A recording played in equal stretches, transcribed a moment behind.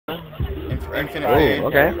Infinite fade.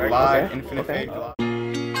 Okay. Live, Okay. infinite Okay. fade. Live.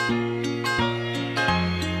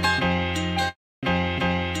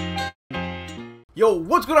 Yo,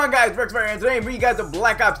 what's going on, guys? Rexfire, and today I'm bringing you guys a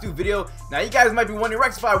Black Ops 2 video. Now, you guys might be wondering,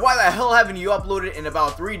 Rexfire, why the hell haven't you uploaded in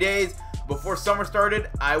about 3 days? Before summer started,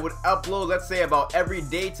 I would upload, let's say, about every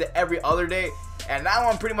day to every other day. And now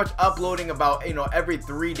I'm pretty much uploading about, every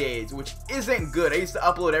 3 days, which isn't good. I used to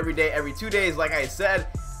upload every day, every 2 days, like I said.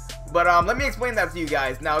 But let me explain that to you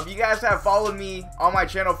guys. Now, if you guys have followed me on my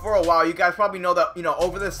channel for a while, you guys probably know that,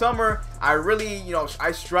 over the summer, I really,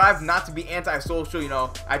 I strive not to be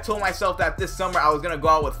antisocial, I told myself that this summer I was going to go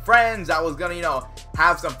out with friends. I was going to,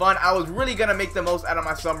 have some fun. I was really going to make the most out of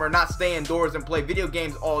my summer, not stay indoors and play video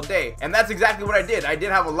games all day. And that's exactly what I did. I did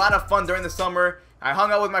have a lot of fun during the summer. I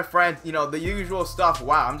hung out with my friends, the usual stuff.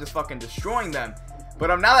 Wow, I'm just fucking destroying them. But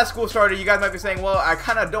now that school started, you guys might be saying, well, I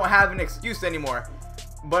kind of don't have an excuse anymore.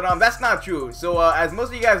 But that's not true. So as most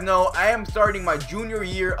of you guys know, I am starting my junior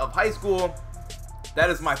year of high school.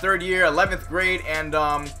 That is my 3rd year, 11th grade, and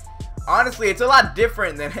honestly, it's a lot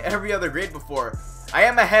different than every other grade before. I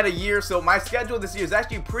am ahead a year, so my schedule this year is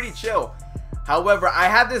actually pretty chill. However, I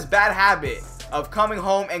have this bad habit of coming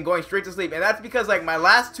home and going straight to sleep, and that's because like my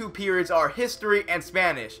last 2 periods are history and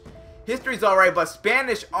Spanish. History's alright, but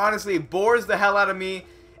Spanish honestly bores the hell out of me.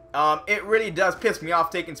 It really does piss me off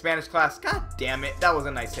taking Spanish class. God damn it, that was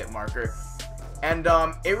a nice hit marker. And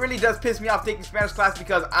it really does piss me off taking Spanish class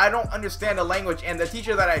because I don't understand the language, and the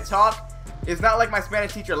teacher that I talk is not like my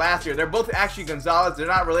Spanish teacher last year. They're both actually Gonzalez. They're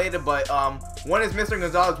not related, but one is Mr.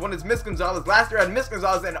 Gonzalez, one is Miss Gonzalez. Last year I had Miss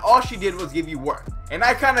Gonzalez, and all she did was give you work. And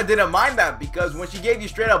I kind of didn't mind that because when she gave you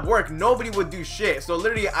straight up work, nobody would do shit. So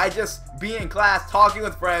literally, I just be in class talking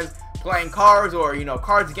with friends, playing cards or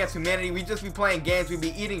Cards Against Humanity. We'd just be playing games, we'd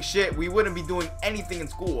be eating shit, we wouldn't be doing anything in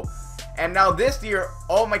school. And now this year,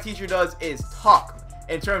 all my teacher does is talk.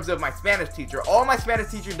 In terms of my Spanish teacher, all my Spanish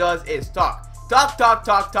teacher does is talk.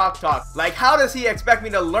 Talk. Like, how does he expect me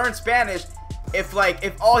to learn Spanish if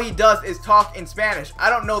all he does is talk in Spanish? I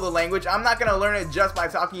don't know the language. I'm not gonna learn it just by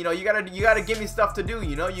talking. You gotta give me stuff to do.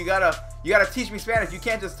 You gotta teach me Spanish. You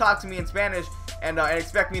can't just talk to me in Spanish and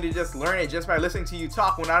expect me to just learn it just by listening to you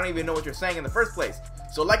talk when I don't even know what you're saying in the first place.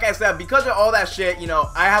 So like I said, because of all that shit,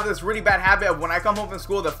 I have this really bad habit of when I come home from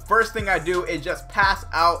school, the first thing I do is just pass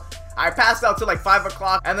out. I passed out till like 5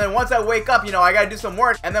 o'clock, and then once I wake up, I gotta do some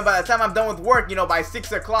work, and then by the time I'm done with work, by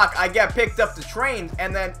 6 o'clock, I get picked up to train,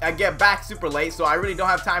 and then I get back super late, so I really don't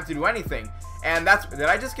have time to do anything. And did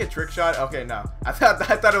I just get trick shot? Okay, no. I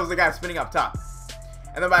thought it was the guy spinning up top.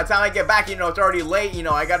 And then by the time I get back, it's already late,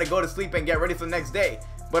 I gotta go to sleep and get ready for the next day.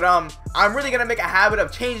 But I'm really gonna make a habit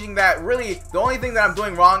of changing that. Really, the only thing that I'm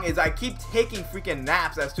doing wrong is I keep taking freaking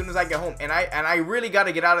naps as soon as I get home, and I really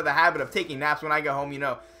gotta get out of the habit of taking naps when I get home.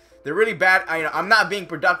 They're really bad. I'm not being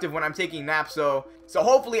productive when I'm taking naps, so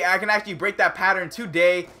hopefully I can actually break that pattern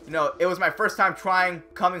today. It was my first time trying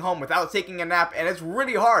coming home without taking a nap, and it's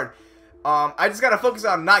really hard. I just gotta focus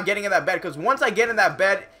on not getting in that bed, because once I get in that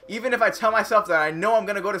bed, even if I tell myself that I know I'm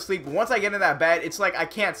gonna go to sleep, once I get in that bed, it's like I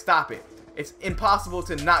can't stop it. It's impossible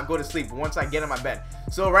to not go to sleep once I get in my bed.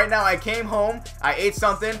 So right now I came home, I ate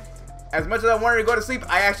something. As much as I wanted to go to sleep,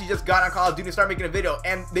 I actually just got on Call of Duty and started making a video.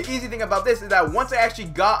 And the easy thing about this is that once I actually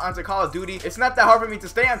got onto Call of Duty, it's not that hard for me to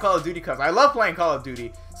stay on Call of Duty because I love playing Call of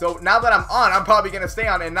Duty. So now that I'm on, I'm probably going to stay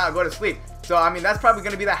on and not go to sleep. So, I mean, that's probably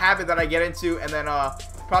going to be the habit that I get into. And then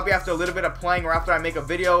probably after a little bit of playing or after I make a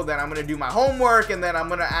video, then I'm going to do my homework. And then I'm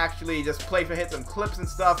going to actually just hit some clips and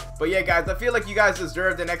stuff. But yeah, guys, I feel like you guys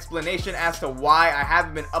deserved an explanation as to why I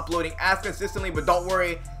haven't been uploading as consistently. But don't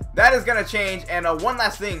worry. That is gonna change. And one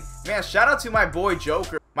last thing, man, shout out to my boy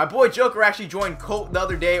Joker. My boy Joker actually joined Colt the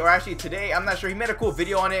other day, or actually today, I'm not sure. He made a cool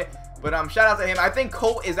video on it, but shout out to him. I think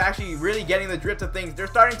Colt is actually really getting the drift of things. They're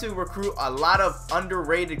starting to recruit a lot of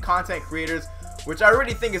underrated content creators, which I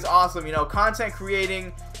really think is awesome. Content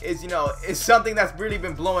creating is is something that's really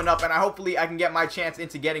been blowing up, and hopefully I can get my chance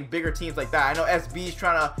into getting bigger teams like that. I know SB's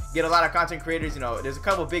trying to get a lot of content creators. There's a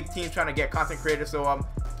couple big teams trying to get content creators, so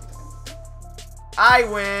I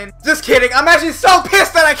win. Just kidding. I'm actually so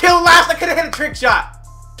pissed that I killed last. I could have hit a trick shot.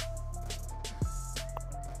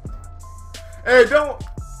 Hey,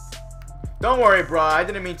 don't worry, bro. I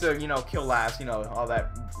didn't mean to, kill last. All that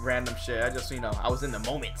random shit. I just, I was in the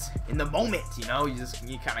moment. In the moment, you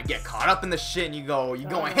kind of get caught up in the shit, and you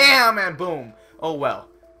going ham, and boom. Oh well.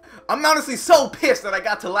 I'm honestly so pissed that I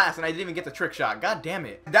got to last and I didn't even get the trick shot. God damn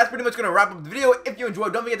it. That's pretty much gonna wrap up the video. If you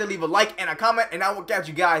enjoyed, don't forget to leave a like and a comment, and I will catch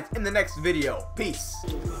you guys in the next video. Peace.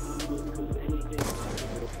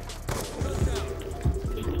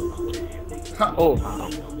 Oh.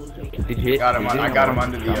 Did you hit? Got him. I got him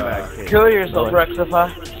under the. Kill yourself,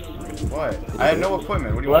 Rexify. What? I had no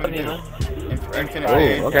equipment. What do you want me to do? Infinite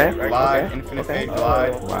fade, glide, infinite fade,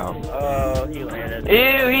 glide. Wow. Oh, he landed.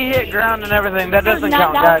 Ew, he hit ground and everything. That doesn't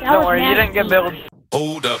count, guys. Don't worry, you didn't get billed.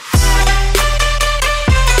 Hold up.